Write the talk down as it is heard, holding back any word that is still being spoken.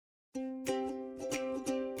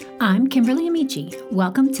I'm Kimberly Amici.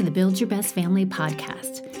 Welcome to the Build Your Best Family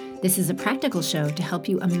podcast. This is a practical show to help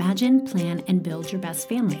you imagine, plan, and build your best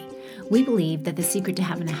family. We believe that the secret to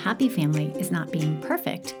having a happy family is not being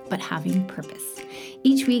perfect, but having purpose.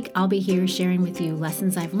 Each week, I'll be here sharing with you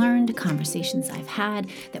lessons I've learned, conversations I've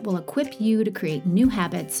had that will equip you to create new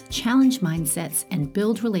habits, challenge mindsets, and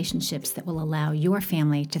build relationships that will allow your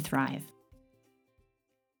family to thrive.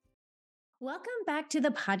 Welcome back to the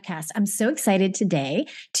podcast. I'm so excited today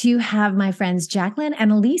to have my friends Jacqueline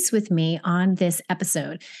and Elise with me on this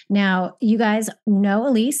episode. Now, you guys know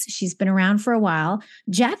Elise. She's been around for a while.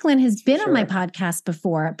 Jacqueline has been on my podcast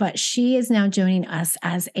before, but she is now joining us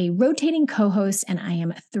as a rotating co-host, and I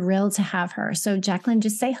am thrilled to have her. So Jacqueline,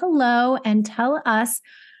 just say hello and tell us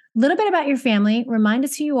a little bit about your family. Remind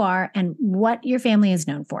us who you are and what your family is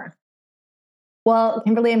known for. Well,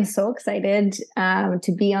 Kimberly, I'm so excited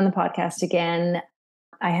to be on the podcast again.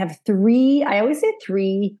 I have I always say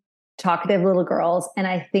three talkative little girls. And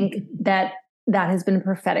I think that has been a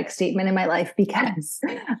prophetic statement in my life because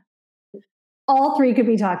all three could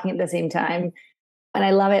be talking at the same time. And I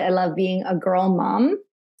love it. I love being a girl mom.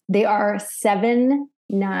 They are 7,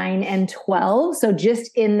 9, and 12. So just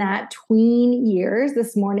in that tween years,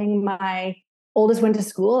 this morning, my oldest went to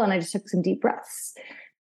school and I just took some deep breaths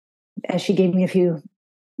as she gave me a few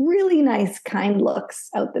really nice, kind looks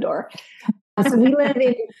out the door. So we live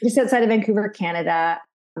just outside of Vancouver, Canada,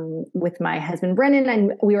 with my husband, Brendan,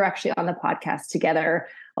 and we were actually on the podcast together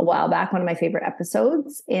a while back, one of my favorite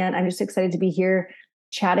episodes. And I'm just excited to be here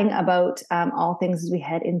chatting about all things as we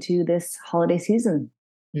head into this holiday season.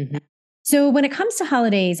 Mm-hmm. So when it comes to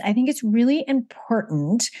holidays, I think it's really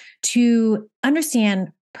important to understand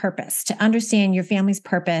purpose, to understand your family's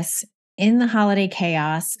purpose in the holiday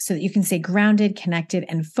chaos so that you can stay grounded, connected,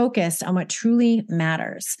 and focused on what truly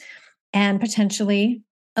matters and potentially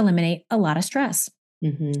eliminate a lot of stress.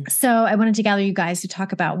 Mm-hmm. So I wanted to gather you guys to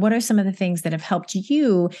talk about what are some of the things that have helped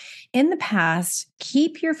you in the past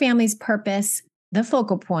keep your family's purpose the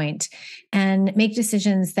focal point and make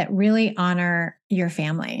decisions that really honor your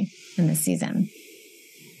family in this season.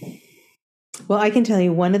 Well, I can tell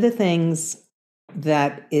you one of the things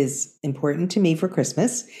that is important to me for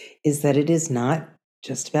Christmas is that it is not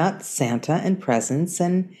just about Santa and presents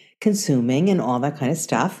and consuming and all that kind of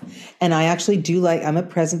stuff. And I actually do I'm a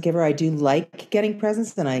present giver. I do like getting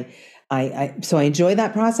presents, and so I enjoy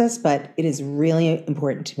that process, but it is really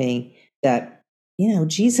important to me that,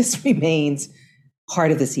 Jesus remains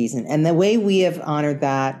part of the season. And the way we have honored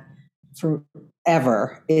that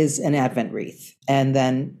forever is an Advent wreath, and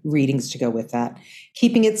then readings to go with that.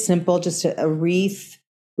 Keeping it simple, just a wreath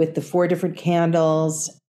with the 4 different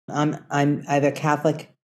candles. I have a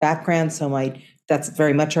Catholic background, so that's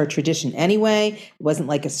very much our tradition anyway. It wasn't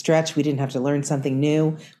like a stretch. We didn't have to learn something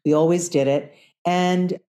new. We always did it.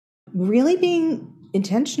 And really being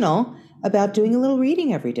intentional about doing a little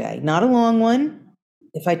reading every day, not a long one.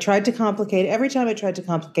 If I tried to complicate it, every time I tried to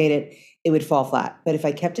complicate it, it would fall flat. But if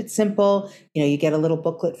I kept it simple, you get a little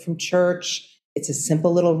booklet from church. It's a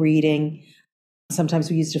simple little reading. Sometimes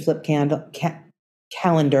we used to flip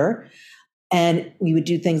calendar, and we would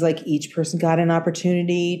do things like each person got an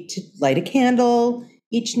opportunity to light a candle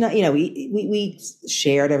each night. We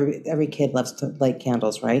shared. Every kid loves to light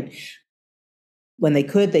candles, right? When they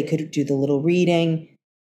could do the little reading.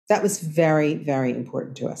 That was very, very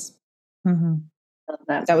important to us. Mm-hmm.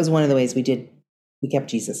 That was one of the ways we kept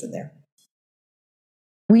Jesus in there.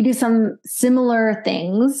 We do some similar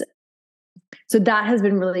things. So that has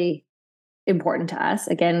been really important to us.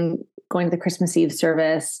 Again, going to the Christmas Eve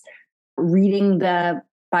service, reading the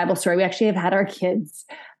Bible story. We actually have had our kids.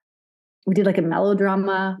 We did like a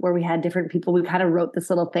melodrama where we had different people. We kind of wrote this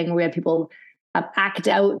little thing where we had people act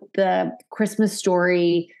out the Christmas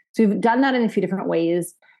story. So we've done that in a few different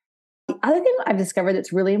ways. The other thing I've discovered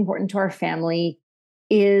that's really important to our family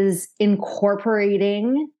is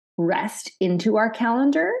incorporating rest into our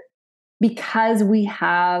calendar, because we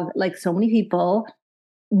have, like so many people,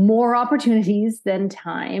 more opportunities than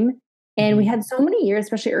time. And we had so many years,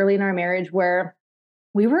 especially early in our marriage, where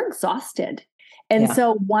we were exhausted. And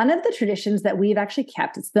so one of the traditions that we've actually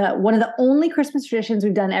kept, it's one of the only Christmas traditions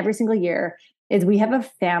we've done every single year, is we have a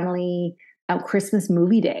family Christmas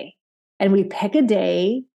movie day. And we pick a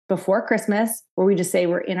day before Christmas where we just say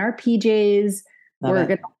we're in our PJs, we're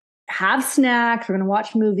going to have snacks, we're going to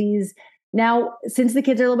watch movies. Now, since the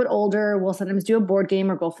kids are a little bit older, we'll sometimes do a board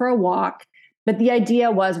game or go for a walk. But the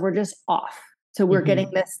idea was we're just off. So we're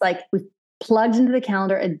getting this, we've plugged into the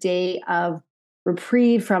calendar a day of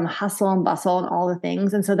reprieve from hustle and bustle and all the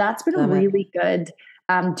things. And so that's been really good,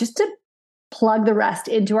 just to plug the rest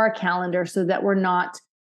into our calendar so that we're not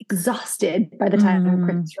exhausted by the time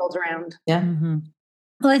Christmas rolls around. Yeah.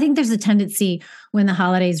 Well, I think there's a tendency when the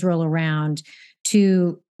holidays roll around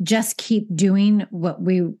to just keep doing what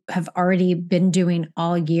we have already been doing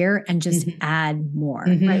all year and just add more,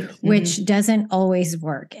 Right. which doesn't always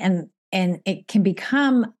work. And it can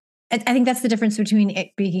become, I think that's the difference between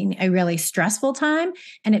it being a really stressful time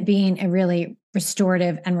and it being a really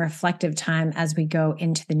restorative and reflective time as we go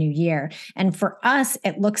into the new year. And for us,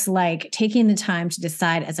 it looks like taking the time to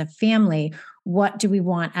decide as a family, what do we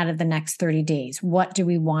want out of the next 30 days? What do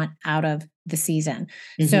we want out of the season?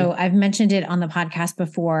 So I've mentioned it on the podcast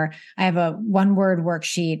before. I have a 1-word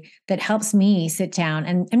worksheet that helps me sit down.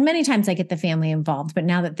 And many times I get the family involved, but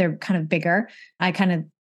now that they're kind of bigger,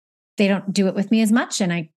 they don't do it with me as much.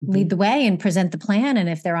 And I lead the way and present the plan. And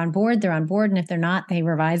if they're on board, they're on board. And if they're not, they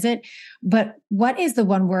revise it. But what is the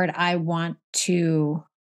 1 word I want to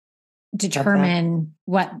determine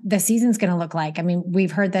what the season's going to look like? I mean,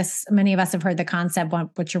 we've heard this, many of us have heard the concept,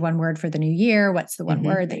 what's your 1 word for the new year? What's the 1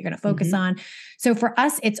 word that you're going to focus on? So for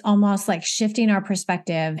us, it's almost like shifting our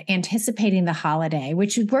perspective, anticipating the holiday,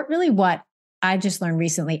 which is what I just learned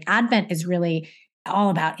recently. Advent is really all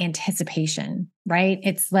about anticipation, right?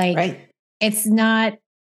 It's like, it's not,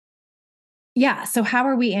 so how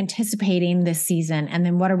are we anticipating this season? And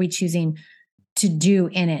then what are we choosing to do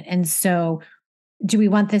in it? And so do we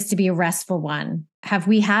want this to be a restful one? Have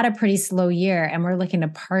we had a pretty slow year and we're looking to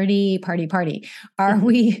party? Are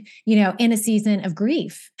we, in a season of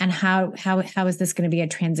grief? And how is this going to be a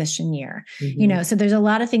transition year? So there's a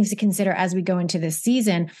lot of things to consider as we go into this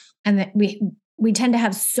season. And that we tend to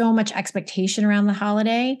have so much expectation around the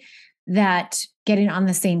holiday that getting on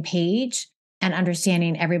the same page and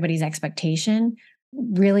understanding everybody's expectation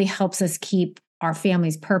really helps us keep our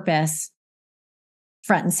family's purpose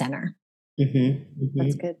front and center.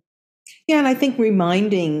 That's good. Yeah. And I think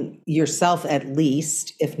reminding yourself, at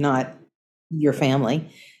least, if not your family,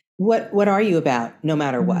 what are you about no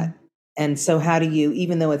matter what? And so how do you,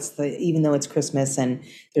 even though it's Christmas and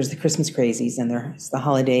there's the Christmas crazies and there's the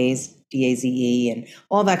holidays, DAZE and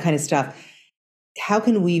all that kind of stuff, how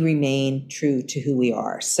can we remain true to who we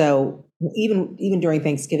are? So even during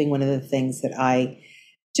Thanksgiving, one of the things that I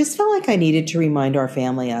just felt like I needed to remind our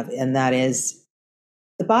family of, and that is,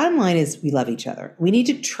 the bottom line is we love each other. We need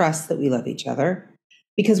to trust that we love each other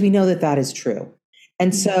because we know that is true.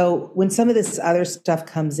 And so when some of this other stuff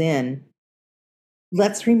comes in,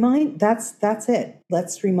 that's it.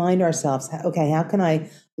 Let's remind ourselves, okay, how can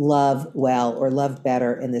I love well or love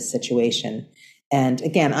better in this situation? And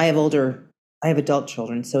again, I have adult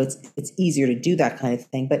children, so it's easier to do that kind of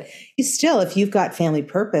thing. But if you've got family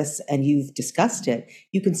purpose and you've discussed it,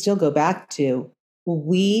 you can still go back to, well,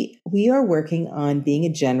 we are working on being a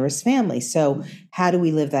generous family. So how do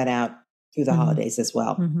we live that out through the holidays as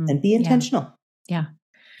well and be intentional? Yeah.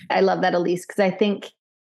 I love that, Elise, because I think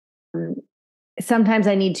sometimes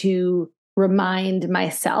I need to remind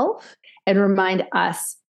myself and remind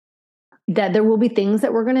us that there will be things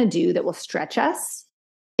that we're going to do that will stretch us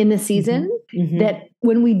in the season, that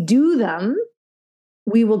when we do them,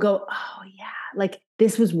 we will go, oh yeah, like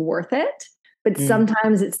this was worth it. But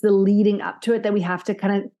sometimes it's the leading up to it that we have to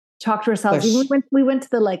kind of talk to ourselves. Even we went to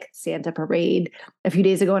the Santa parade a few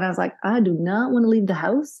days ago, and I was like, I do not want to leave the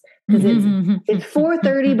house because it's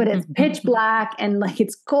 4:30, but it's pitch black and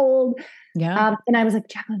it's cold. Yeah. And I was like,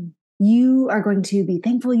 Jacqueline, you are going to be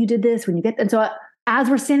thankful you did this when you get. And so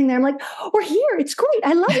as we're standing there, I'm like, we're here. It's great.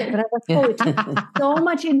 I love it. But I was like, it takes so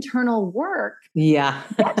much internal work. Yeah.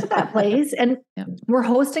 To get to that place. And we're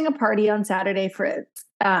hosting a party on Saturday for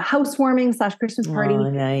housewarming / Christmas party.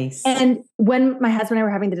 Oh, nice. And when my husband and I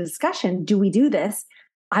were having the discussion, do we do this?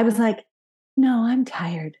 I was like, no, I'm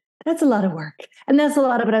tired. That's a lot of work. And that's a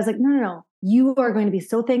lot of it. I was like, no. You are going to be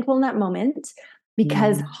so thankful in that moment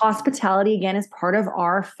because hospitality, again, is part of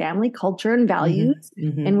our family culture and values.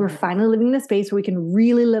 And we're finally living in a space where we can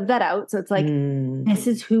really live that out. So it's like, this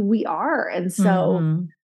is who we are. And so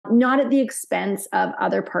not at the expense of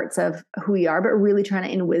other parts of who we are, but really trying to,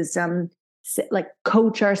 in wisdom,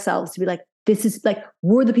 coach ourselves to be like, this is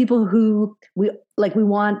we're the people who we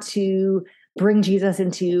want to bring Jesus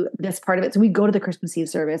into this part of it. So we go to the Christmas Eve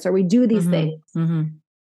service or we do these things.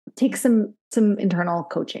 Take some internal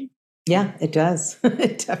coaching. Yeah, it does.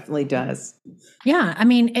 It definitely does. Yeah. I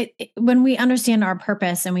mean, when we understand our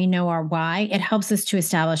purpose and we know our why, it helps us to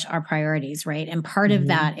establish our priorities, right? And part of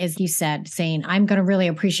that is, you said, saying, I'm going to really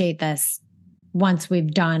appreciate this once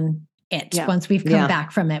we've done it, once we've come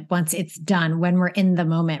back from it, once it's done, when we're in the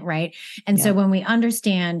moment, right? And so when we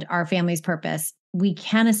understand our family's purpose, we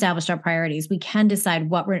can establish our priorities. We can decide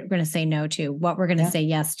what we're going to say no to, what we're going to say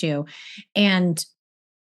yes to, and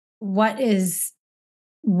what is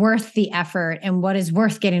worth the effort and what is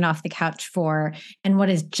worth getting off the couch for and what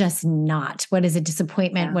is just not. What is a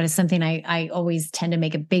disappointment? What is something I always tend to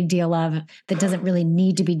make a big deal of that doesn't really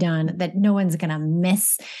need to be done, that no one's going to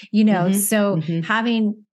miss, So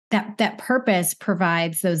having that purpose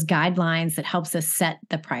provides those guidelines that helps us set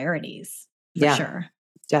the priorities for sure.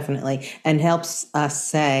 Definitely. And helps us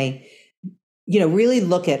say, really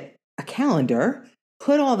look at a calendar,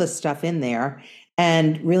 put all this stuff in there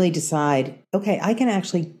and really decide, okay, I can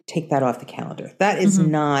actually take that off the calendar. That is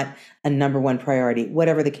not a number one priority,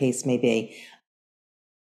 whatever the case may be.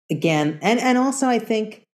 Again, and also I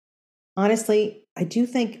think, honestly, I do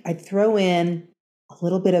think I'd throw in a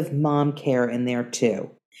little bit of mom care in there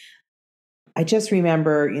too. I just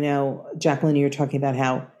remember, Jacqueline, you were talking about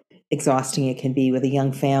how exhausting it can be with a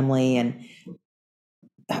young family. And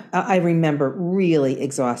I remember really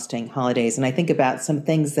exhausting holidays. And I think about some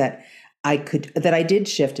things that I did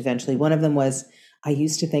shift eventually. One of them was I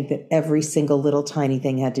used to think that every single little tiny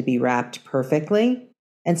thing had to be wrapped perfectly.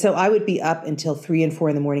 And so I would be up until 3 and 4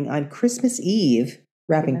 in the morning on Christmas Eve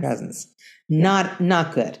wrapping presents. Not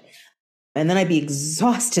good. And then I'd be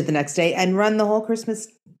exhausted the next day and run the whole Christmas.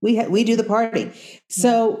 We do the party.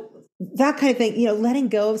 So that kind of thing, letting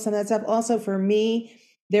go of some of that stuff. Also for me,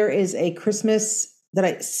 there is a Christmas that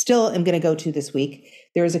I still am going to go to this week.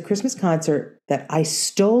 There is a Christmas concert that I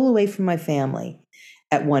stole away from my family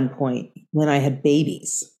at one point when I had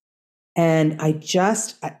babies. And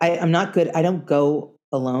I'm not good. I don't go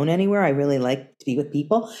alone anywhere. I really like to be with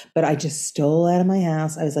people, but I just stole out of my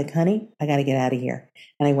house. I was like, honey, I got to get out of here.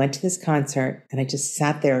 And I went to this concert and I just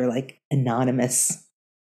sat there like anonymous.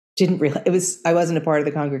 Didn't realize I wasn't a part of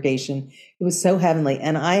the congregation. It was so heavenly.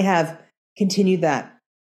 And I have continued that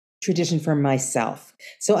tradition for myself.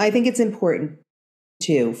 So I think it's important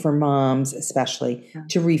too, for moms especially,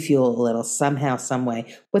 to refuel a little somehow, some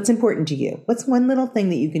way. What's important to you? What's one little thing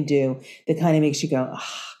that you can do that kind of makes you go,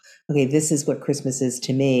 okay, this is what Christmas is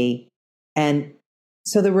to me. And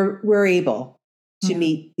so that we're able to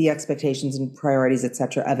meet the expectations and priorities, et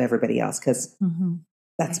cetera, of everybody else. Because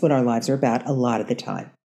that's what our lives are about a lot of the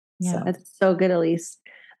time. Yeah, so. That's so good, Elise.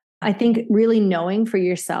 I think really knowing for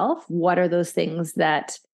yourself, what are those things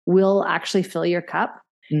that will actually fill your cup?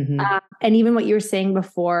 And even what you were saying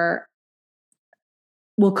before,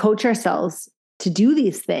 we'll coach ourselves to do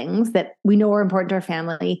these things that we know are important to our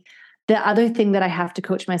family. The other thing that I have to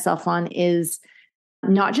coach myself on is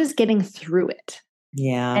not just getting through it.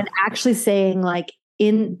 Yeah. And actually saying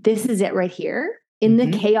this is it right here. In the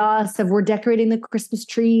chaos of we're decorating the Christmas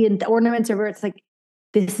tree and the ornaments over, it's like,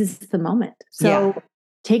 this is the moment. So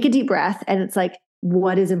take a deep breath and it's like,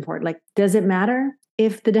 what is important? Like, does it matter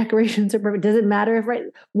if the decorations are perfect? Does it matter if,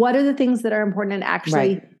 what are the things that are important? And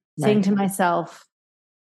actually saying to myself,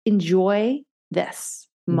 enjoy this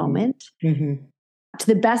moment to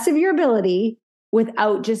the best of your ability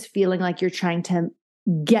without just feeling like you're trying to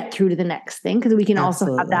get through to the next thing. Because we can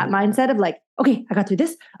also have that mindset of like, okay, I got through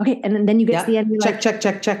this. Okay. And then you get to the end. You're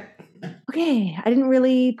check. Okay. I didn't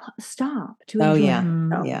really stop to enjoy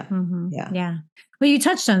it. Yeah. Well, you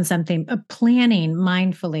touched on something. Planning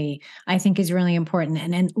mindfully, I think, is really important.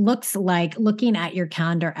 And it looks like looking at your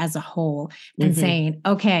calendar as a whole and saying,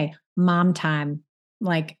 okay, mom time,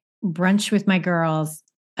 like brunch with my girls,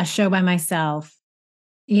 a show by myself,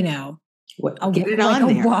 get it on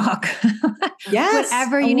there. A walk. Yes.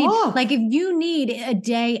 Whatever you need. Like if you need a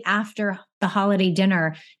day after the holiday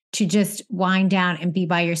dinner to just wind down and be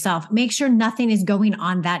by yourself, make sure nothing is going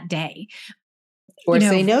on that day. Or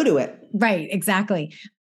say no to it. Right, exactly.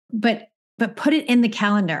 But put it in the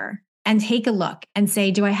calendar and take a look and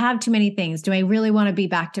say, do I have too many things? Do I really want to be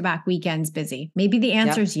back-to-back weekends busy? Maybe the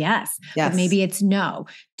answer is yes, but maybe it's no.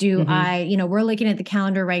 Do I, we're looking at the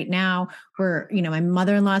calendar right now where, my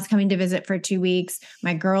mother-in-law is coming to visit for 2 weeks.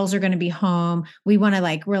 My girls are going to be home. We want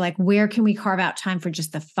to we're like, where can we carve out time for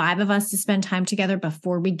just the 5 of us to spend time together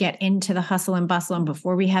before we get into the hustle and bustle and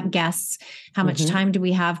before we have guests? How much time do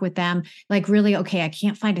we have with them? Like really, okay, I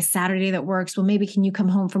can't find a Saturday that works. Well, maybe can you come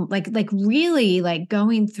home from really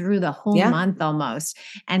going through the whole month almost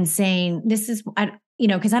and saying, this is,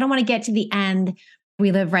 because I don't want to get to the end.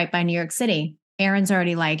 We live right by New York City. Aaron's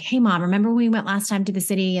already like, hey mom, remember when we went last time to the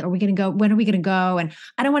city? Are we going to go? When are we going to go? And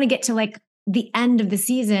I don't want to get to the end of the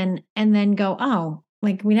season and then go,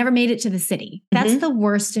 we never made it to the city. That's the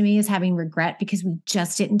worst to me, is having regret because we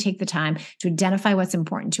just didn't take the time to identify what's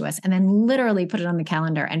important to us and then literally put it on the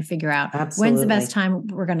calendar and figure out when's the best time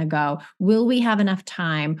we're going to go. Will we have enough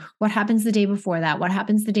time? What happens the day before that? What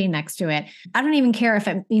happens the day next to it? I don't even care if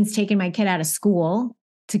it means taking my kid out of school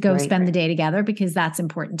to go spend the day together, because that's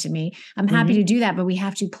important to me. I'm happy to do that, but we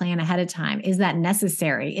have to plan ahead of time. Is that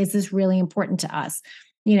necessary? Is this really important to us?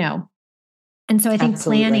 And so I think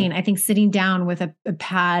Absolutely. planning, I think sitting down with a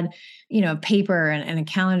pad, paper and a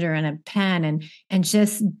calendar and a pen and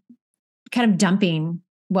just kind of dumping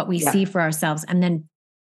what we see for ourselves and then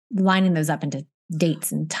lining those up into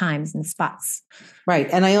dates and times and spots. Right.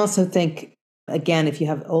 And I also think, again, if you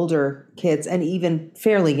have older kids and even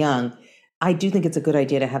fairly young, I do think it's a good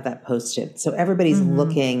idea to have that posted. So everybody's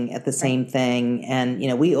looking at the same thing. And,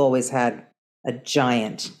 we always had a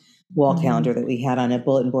giant wall calendar that we had on a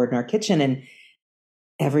bulletin board in our kitchen. And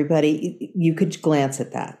everybody, you could glance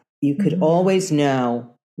at that. You could always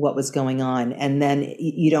know what was going on. And then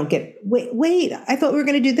you don't get, wait, I thought we were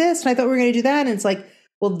going to do this. And I thought we were going to do that. And it's like,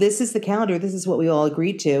 well, this is the calendar. This is what we all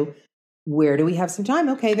agreed to. Where do we have some time?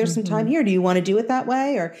 Okay, there's some time here. Do you want to do it that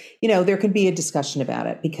way? Or, there could be a discussion about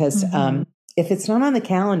it because if it's not on the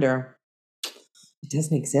calendar, it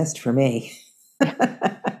doesn't exist for me.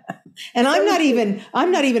 And I'm not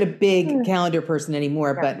even a big calendar person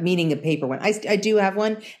anymore, but meaning a paper one. I do have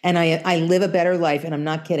one and I live a better life, and I'm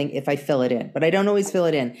not kidding if I fill it in, but I don't always fill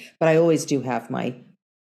it in, but I always do have my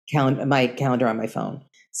calendar on my phone.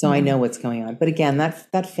 So I know what's going on. But again, I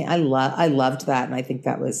loved that. And I think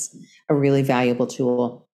that was a really valuable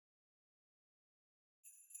tool.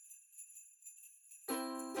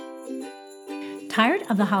 Tired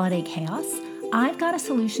of the holiday chaos? I've got a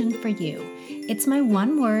solution for you. It's my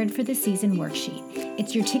one word for the season worksheet.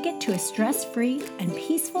 It's your ticket to a stress-free and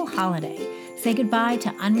peaceful holiday. Say goodbye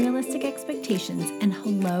to unrealistic expectations and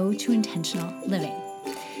hello to intentional living.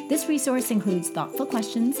 This resource includes thoughtful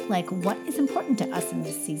questions like what is important to us in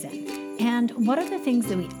this season? And what are the things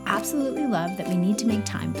that we absolutely love that we need to make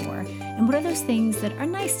time for? And what are those things that are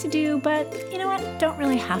nice to do, but don't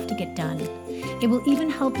really have to get done? It will even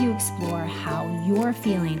help you explore how you're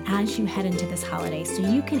feeling as you head into this holiday so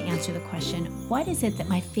you can answer the question, what is it that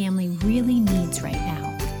my family really needs right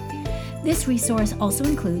now? This resource also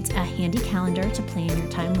includes a handy calendar to plan your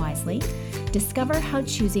time wisely. Discover how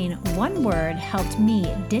choosing one word helped me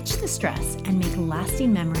ditch the stress and make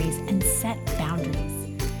lasting memories and set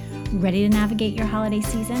boundaries. Ready to navigate your holiday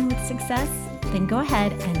season with success? Then go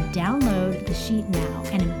ahead and download the sheet now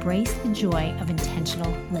and embrace the joy of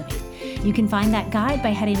intentional living. You can find that guide by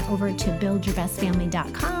heading over to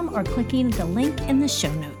buildyourbestfamily.com or clicking the link in the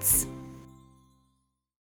show notes.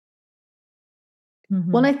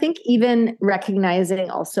 Well, I think even recognizing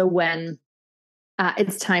also when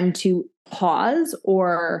it's time to pause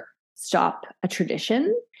or stop a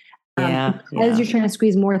tradition. Because you're trying to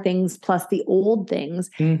squeeze more things plus the old things.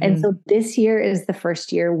 And so this year is the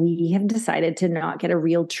first year we have decided to not get a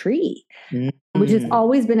real tree, which has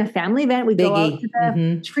always been a family event. We go out to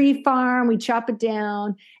the tree farm, we chop it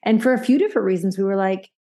down. And for a few different reasons, we were like,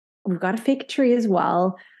 we've got to fake a tree as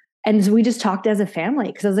well. And so we just talked as a family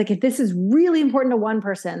because I was like, if this is really important to one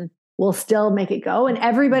person, we'll still make it go. And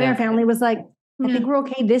everybody in our family was like, I think we're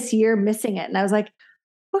okay this year missing it. And I was like,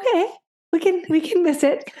 okay, we can miss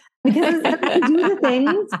it because we do the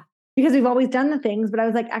things because we've always done the things. But I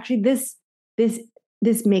was like, actually, this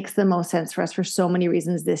makes the most sense for us for so many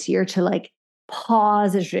reasons this year to like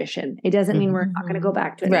pause a tradition. It doesn't mean we're not going to go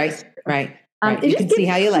back to it. Right. You can see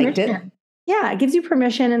how you liked it. Yeah, it gives you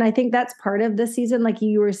permission. And I think that's part of the season. Like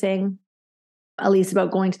you were saying, Elise, about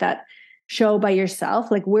going to that show by yourself.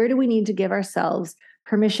 Like, where do we need to give ourselves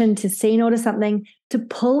permission to say no to something, to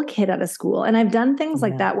pull a kid out of school? And I've done things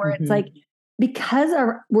like that where it's like, because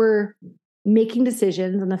we're making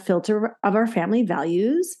decisions on the filter of our family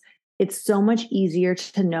values, it's so much easier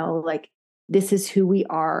to know, like, this is who we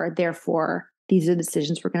are. Therefore, these are the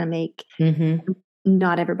decisions we're going to make.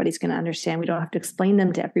 Not everybody's going to understand. We don't have to explain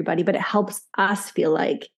them to everybody, but it helps us feel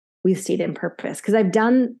like we've stayed in purpose. Because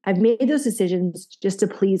I've made those decisions just to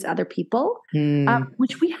please other people,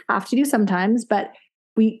 which we have to do sometimes, but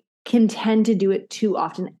we can tend to do it too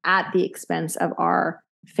often at the expense of our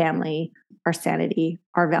family, our sanity,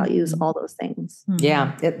 our values, all those things.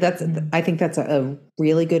 Yeah, I think that's a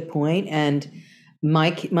really good point. And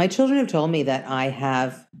my children have told me that I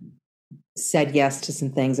have said yes to some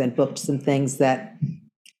things and booked some things that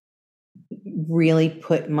really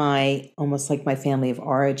put almost like my family of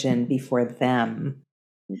origin before them.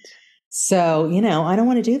 So, I don't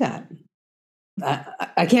want to do that.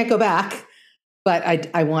 I can't go back, but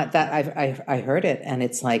I want that. I heard it and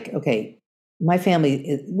it's like, okay, my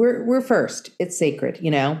family, we're first. It's sacred,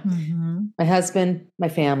 my husband, my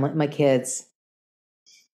family, my kids.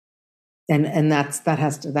 And that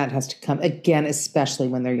has to come again, especially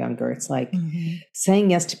when they're younger. It's like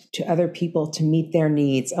saying yes to other people to meet their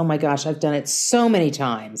needs. Oh my gosh, I've done it so many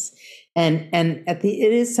times. And it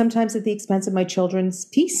is sometimes at the expense of my children's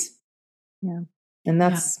peace. Yeah. And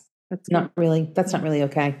that's not really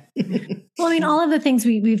okay. Well, I mean, all of the things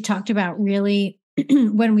we've talked about really,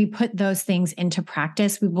 when we put those things into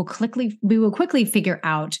practice, we will quickly figure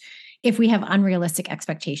out if we have unrealistic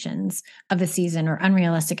expectations of the season or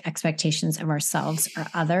unrealistic expectations of ourselves or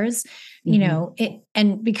others. You know,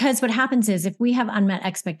 and because what happens is if we have unmet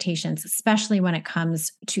expectations, especially when it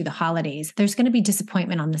comes to the holidays, there's going to be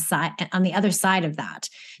disappointment on the other side of that,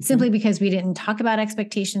 simply because we didn't talk about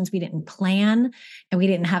expectations, we didn't plan, and we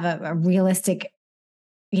didn't have a realistic,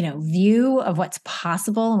 view of what's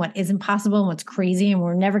possible and what isn't possible and what's crazy. And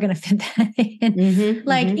we're never going to fit that in.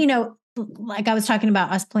 Like I was talking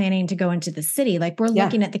about us planning to go into the city, like we're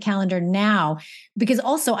looking at the calendar now, because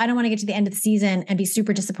also I don't want to get to the end of the season and be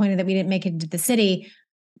super disappointed that we didn't make it into the city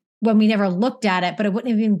when we never looked at it, but it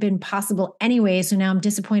wouldn't have even been possible anyway. So now I'm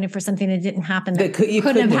disappointed for something that didn't happen that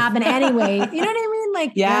couldn't have happened anyway. You know what I mean?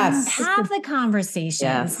 Like, have the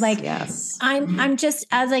conversations. I'm just,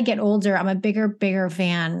 as I get older, I'm a bigger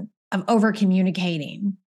fan of over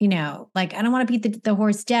communicating. Like I don't want to beat the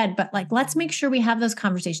horse dead, but like, let's make sure we have those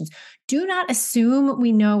conversations. Do not assume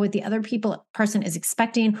we know what the other person is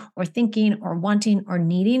expecting or thinking or wanting or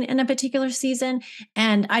needing in a particular season.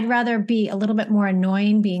 And I'd rather be a little bit more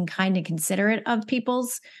annoying, being kind and considerate of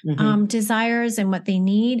people's desires and what they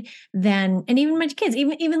need and even my kids,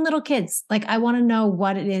 even little kids, like I want to know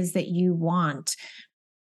what it is that you want.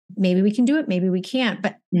 Maybe we can do it, maybe we can't,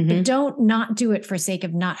 but don't not do it for sake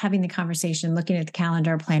of not having the conversation, looking at the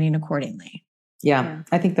calendar, planning accordingly. Yeah.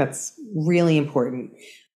 I think that's really important.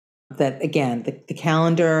 That again, the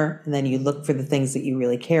calendar, and then you look for the things that you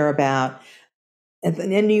really care about. And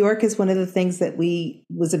New York is one of the things that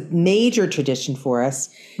was a major tradition for us.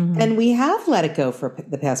 And we have let it go for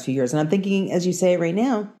the past few years. And I'm thinking, as you say it right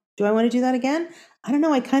now, do I want to do that again? I don't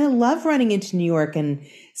know. I kind of love running into New York and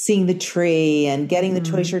seeing the tree and getting the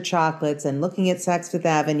Toy Shirt chocolates and looking at Saks Fifth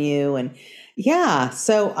Avenue. And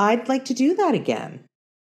so I'd like to do that again.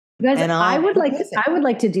 Guys, I would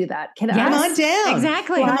like to do that. Come on down.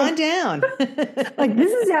 Exactly. Come on down. Like,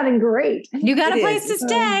 this is sounding great. You got a place to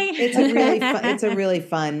stay. It's a really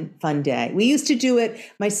fun day. We used to do it.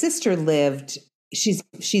 My sister lived,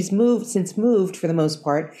 she's moved for the most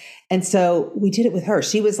part. And so we did it with her.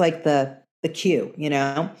 She was like the queue,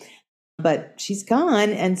 but she's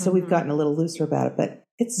gone. And so we've gotten a little looser about it, but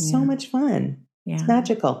it's so much fun. Yeah. It's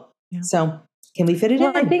magical. Yeah. So can we fit it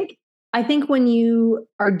in? I think when you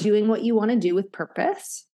are doing what you want to do with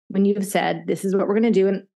purpose, when you've said, this is what we're going to do.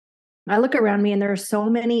 And I look around me and there are so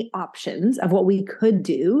many options of what we could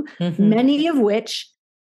do, many of which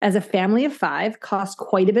as a family of 5 cost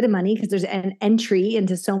quite a bit of money because there's an entry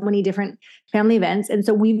into so many different family events. And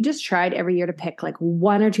so we've just tried every year to pick like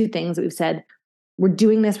 1 or 2 things that we've said, we're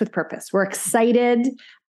doing this with purpose. We're excited.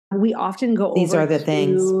 We often go These over are the to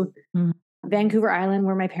things. Vancouver Island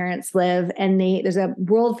where my parents live. And there's a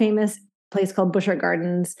world famous place called Busch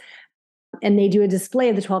Gardens. And they do a display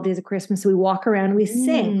of the 12 Days of Christmas. So we walk around and we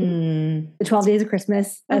sing the 12 Days of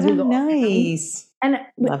Christmas as we go. Nice. And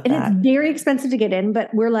it's very expensive to get in, but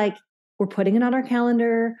we're putting it on our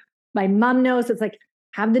calendar. My mom knows it's like,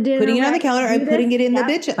 have the dinner. Putting it on the calendar and putting it in the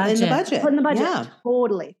budget. Put in the budget. Yeah.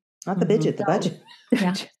 Totally. Not the budget, the budget.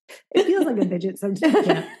 Yeah. It feels like a budget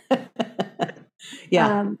sometimes.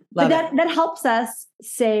 Yeah. But that helps us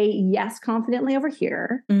say yes confidently over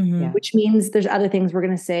here, which means there's other things we're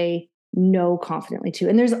going to say no confidently to.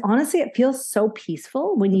 And there's honestly, it feels so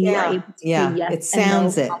peaceful when you are able to say yes it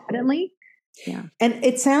sounds and no confidently. Yeah. And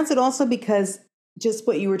it sounds it also because just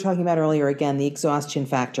what you were talking about earlier, again, the exhaustion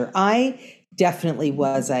factor. I definitely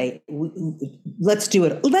was let's do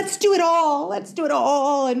it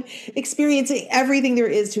all and experiencing everything there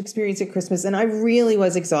is to experience at Christmas. And I really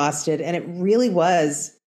was exhausted and it really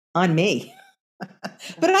was on me.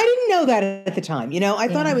 But I didn't know that at the time. I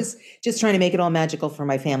thought I was just trying to make it all magical for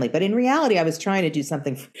my family. But in reality, I was trying to do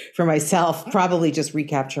something for myself, probably just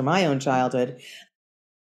recapture my own childhood.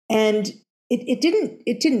 And it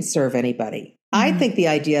didn't serve anybody. I think the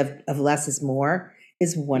idea of less is more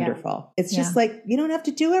is wonderful. It's just like, you don't have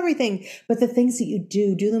to do everything, but the things that you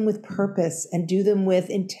do them with purpose and do them with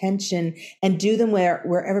intention and do them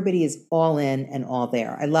where everybody is all in and all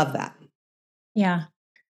there. I love that. Yeah.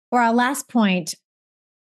 Or our last point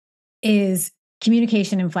is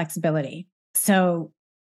communication and flexibility. So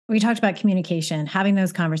we talked about communication, having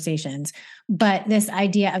those conversations, but this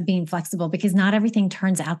idea of being flexible, because not everything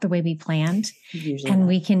turns out the way we planned. And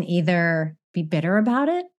we can either be bitter about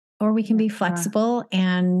it or we can be flexible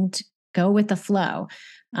and go with the flow.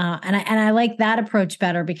 And I like that approach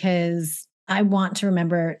better because I want to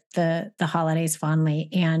remember the holidays fondly,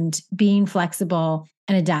 and being flexible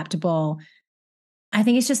and adaptable. I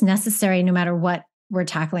think it's just necessary no matter what we're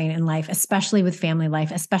tackling in life, especially with family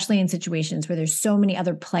life, especially in situations where there's so many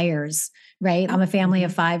other players, right? I'm a family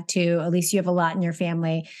of 5 too. At least you have a lot in your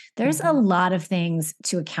family. There's a lot of things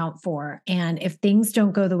to account for. And if things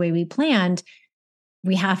don't go the way we planned,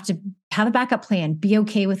 we have to have a backup plan, be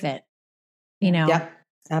okay with it, you know? Yep,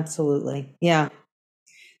 absolutely. Yeah.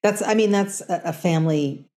 That's a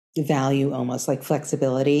family value, almost like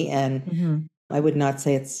flexibility. And I would not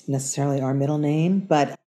say it's necessarily our middle name,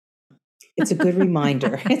 but it's a good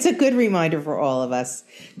reminder. It's a good reminder for all of us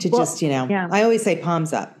to I always say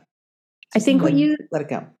palms up. I think let it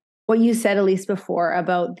go. What you said, Elise, before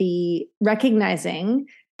about the recognizing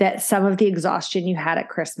that some of the exhaustion you had at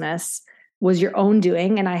Christmas was your own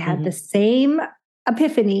doing. And I had the same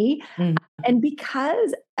epiphany. And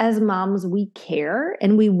because as moms, we care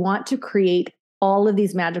and we want to create all of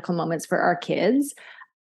these magical moments for our kids,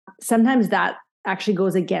 sometimes that actually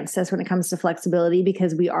goes against us when it comes to flexibility,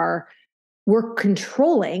 because we're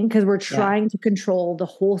controlling, because we're trying to control the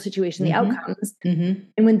whole situation, the outcomes. And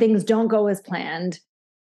when things don't go as planned,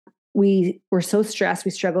 we're so stressed, we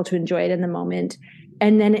struggle to enjoy it in the moment.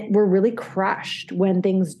 And then we're really crushed when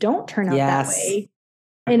things don't turn out that way.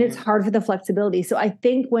 And it's hard for the flexibility. So I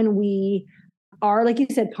think when we are, like you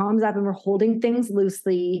said, palms up and we're holding things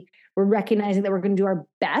loosely, we're recognizing that we're going to do our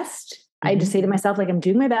best. I just say to myself, like, I'm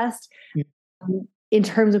doing my best in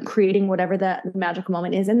terms of creating whatever the magical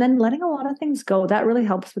moment is. And then letting a lot of things go. That really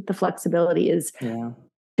helps with the flexibility is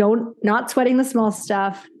not sweating the small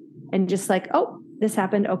stuff and just like, oh, this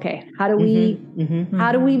happened. Okay. How do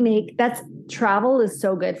we make travel is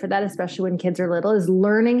so good for that, especially when kids are little, is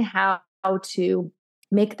learning how to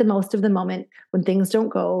make the most of the moment when things don't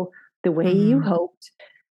go the way you hoped.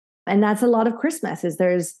 And that's a lot of Christmas is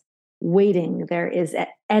there's waiting, there is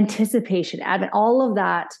anticipation, Advent, all of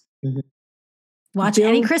that. Watch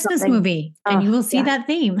any Christmas movie and you will see that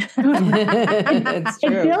theme. It's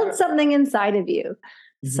true. It builds something inside of you.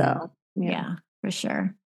 So yeah, for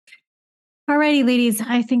sure. All righty, ladies.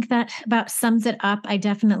 I think that about sums it up. I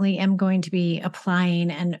definitely am going to be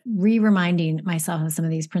applying and reminding myself of some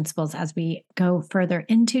of these principles as we go further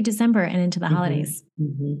into December and into the holidays.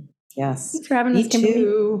 Yes. Thanks for having us, Kimberly.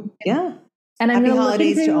 Too. Yeah. And I'm going to look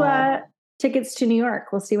into tickets to New York.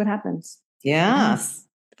 We'll see what happens. Yeah. Yes.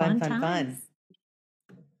 Fun.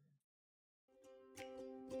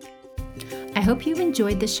 I hope you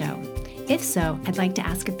enjoyed the show. If so, I'd like to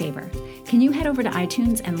ask a favor. Can you head over to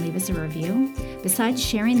iTunes and leave us a review? Besides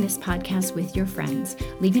sharing this podcast with your friends,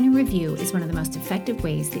 leaving a review is one of the most effective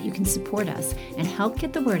ways that you can support us and help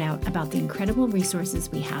get the word out about the incredible resources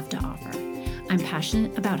we have to offer. I'm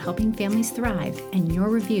passionate about helping families thrive, and your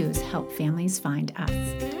reviews help families find us.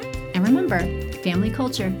 And remember, family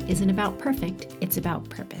culture isn't about perfect, it's about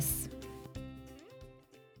purpose.